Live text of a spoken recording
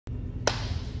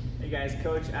guys,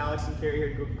 Coach Alex and Carrie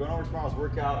here, going over tomorrow's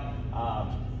workout.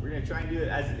 We're going to try and do it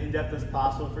as in-depth as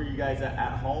possible for you guys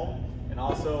at home, and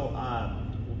also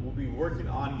we'll be working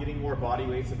on getting more body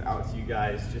weights out to you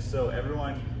guys, just so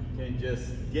everyone can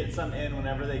just get some in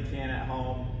whenever they can at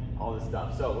home, all this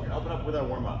stuff. So we're going to open up with our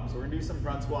warm-up. So we're going to do some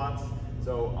front squats,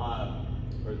 so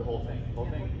or the whole thing,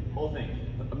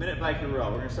 a minute biker row.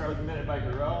 We're going to start with a minute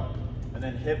biker row, and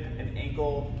then hip and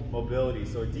ankle mobility.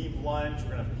 So a deep lunge, we're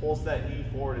gonna pulse that knee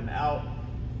forward and out,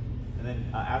 and then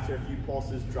after a few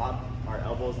pulses, drop our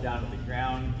elbows down to the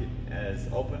ground, get as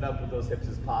opened up with those hips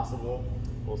as possible.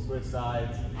 We'll switch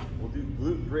sides. We'll do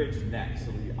glute bridge next.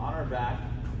 So we'll be on our back,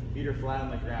 feet are flat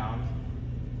on the ground,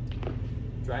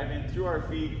 drive in through our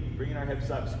feet, bringing our hips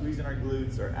up, squeezing our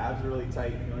glutes, our abs are really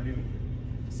tight. If you wanna do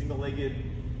single-legged,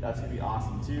 that's gonna be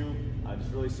awesome too.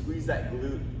 Just really squeeze that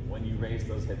glute when you raise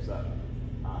those hips up.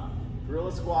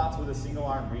 Gorilla squats with a single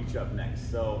arm reach up next.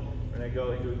 So we're gonna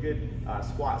go into a good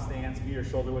squat stance, feet are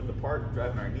shoulder width apart,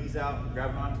 driving our knees out,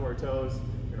 grabbing onto our toes.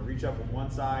 We're gonna reach up with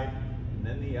one side and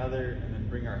then the other, and then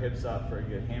bring our hips up for a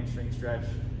good hamstring stretch.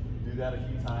 Do that a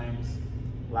few times.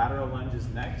 Lateral lunges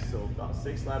next, so about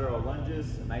 6 lateral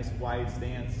lunges, a nice wide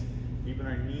stance, keeping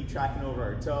our knee tracking over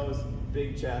our toes,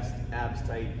 big chest, abs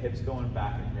tight, hips going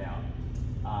back and down.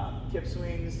 Hip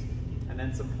swings, and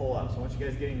then some pull-ups. So once you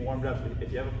guys getting warmed up,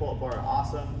 if you have a pull-up bar,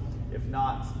 awesome. If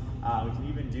not, we can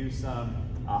even do some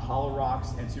hollow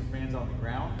rocks and supermans on the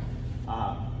ground.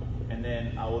 And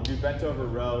then we'll do bent over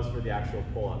rows for the actual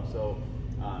pull-up. So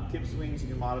hip swings you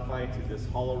can modify to this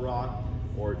hollow rock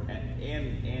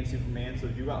and superman. So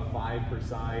do about 5 per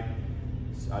side.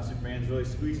 Superman's really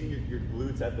squeezing your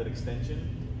glutes at that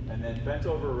extension. And then bent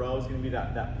over row is going to be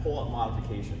that pull-up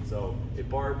modification. So a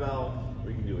barbell,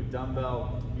 we can do a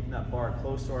dumbbell, keeping that bar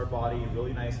close to our body,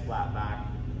 really nice flat back.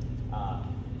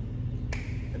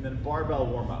 And then barbell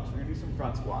warm-ups. We're going to do some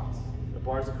front squats. The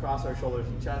bar's across our shoulders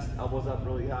and chest, elbows up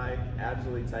really high, abs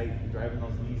really tight, driving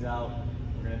those knees out.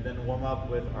 We're going to then warm up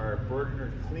with our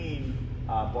burner clean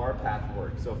bar path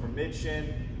work. So from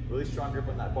mid-shin, really strong grip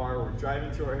on that bar. We're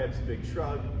driving through our hips, big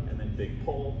shrug, and then big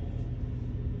pull.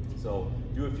 So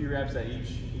do a few reps at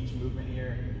each movement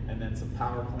here, and then some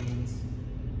power cleans,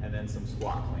 and then some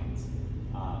squat cleans.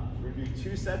 We're gonna do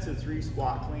 2 sets of 3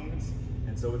 squat cleans.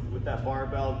 And so with that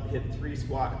barbell, hit 3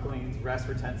 squat cleans, rest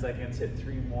for 10 seconds, hit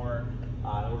 3 more.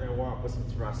 And we're gonna warm up with some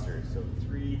thrusters. So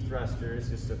 3 thrusters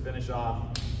just to finish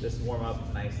off this warm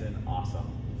up nice and awesome.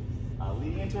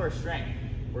 Leading into our strength,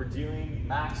 we're doing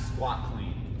max squat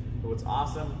clean. So what's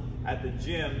awesome at the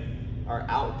gym, our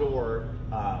outdoor,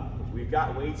 we've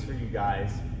got weights for you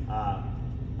guys.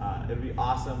 It'll be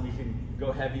awesome. We can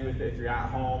go heavy with it if you're at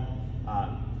home.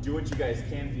 Do what you guys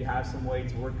can. If you have some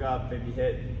weights, work up, maybe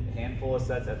hit a handful of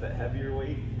sets at that heavier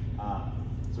weight.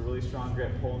 It's a really strong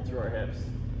grip pulling through our hips,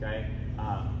 okay?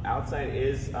 Outside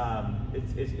is,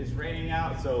 it's raining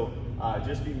out, so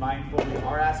just be mindful. We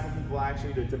are asking people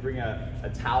actually to bring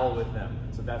a towel with them.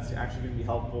 So that's actually gonna be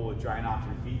helpful with drying off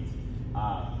your feet.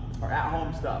 Our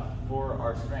at-home stuff for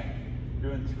our strength. We're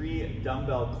doing 3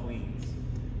 dumbbell cleans.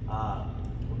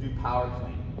 We'll do power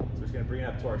clean. So we're just gonna bring it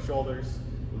up to our shoulders.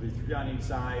 We'll do 3 on each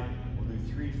side. We'll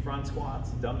do 3 front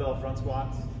squats, dumbbell front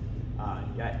squats.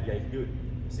 You can do it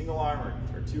single arm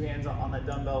or 2 hands on that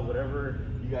dumbbell, whatever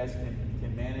you guys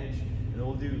can manage. And then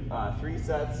we'll do 5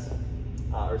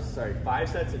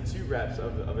 sets of 2 reps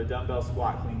of a dumbbell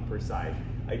squat clean per side.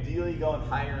 Ideally going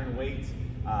higher in weight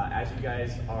as you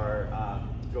guys are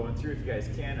going through if you guys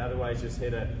can, otherwise just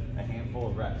hit a handful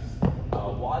of reps.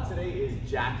 WOD today is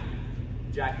Jackie.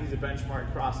 Jackie's a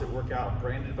benchmark CrossFit workout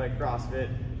branded by CrossFit.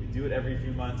 We do it every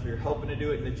few months. We were hoping to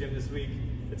do it in the gym this week.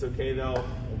 It's okay though,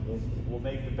 we'll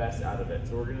make the best out of it.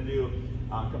 So we're gonna do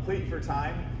complete for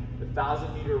time, the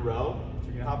 1,000-meter row. So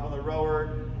you're gonna hop on the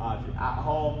rower. If you're at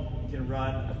home, you can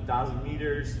run 1,000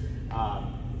 meters.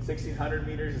 1,600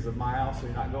 meters is a mile, so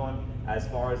you're not going as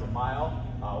far as a mile.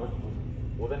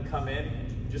 We'll then come in,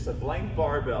 just a blank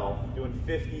barbell, doing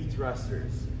 50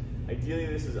 thrusters. Ideally,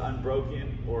 this is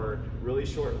unbroken or really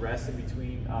short rest in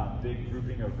between big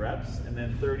grouping of reps, and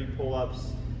then 30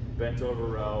 pull-ups, bent over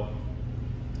row.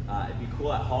 It'd be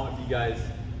cool at home if you guys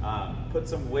put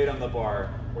some weight on the bar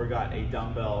or got a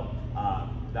dumbbell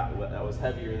that was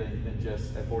heavier than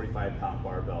just a 45-pound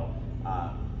barbell.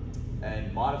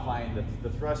 And modifying the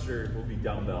thruster will be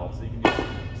dumbbell. So you can do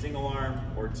single arm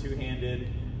or 2-handed.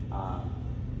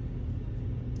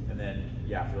 And then,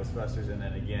 yeah, for those thrusters, and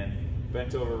then again,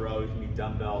 bent over row, it can be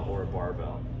dumbbell or a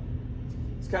barbell.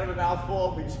 It's kind of a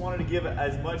mouthful. We just wanted to give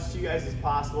as much to you guys as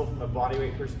possible from a body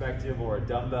weight perspective, or a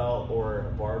dumbbell or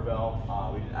a barbell.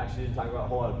 We actually didn't talk about a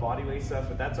whole lot of body weight stuff,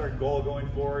 but that's our goal going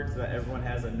forward, so that everyone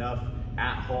has enough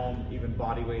at home, even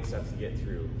body weight stuff to get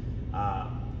through.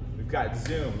 We've got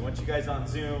Zoom. We want you guys on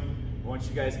Zoom. We want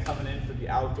you guys coming in for the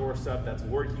outdoor stuff. That's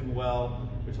working well.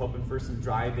 We're hoping for some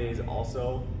dry days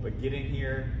also, but get in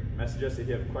here, message us if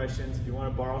you have questions. If you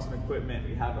want to borrow some equipment,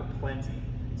 we have plenty.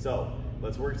 So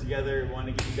let's work together. We want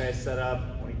to get you guys set up.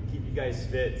 We want to keep you guys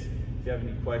fit. If you have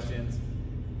any questions,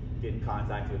 get in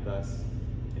contact with us.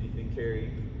 Anything,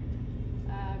 Carrie?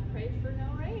 Pray for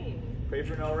no rain. Pray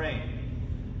for no rain.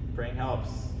 Praying helps.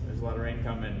 There's a lot of rain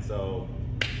coming, so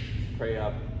pray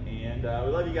up. And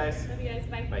we love you guys. Love you guys.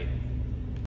 Bye. Bye.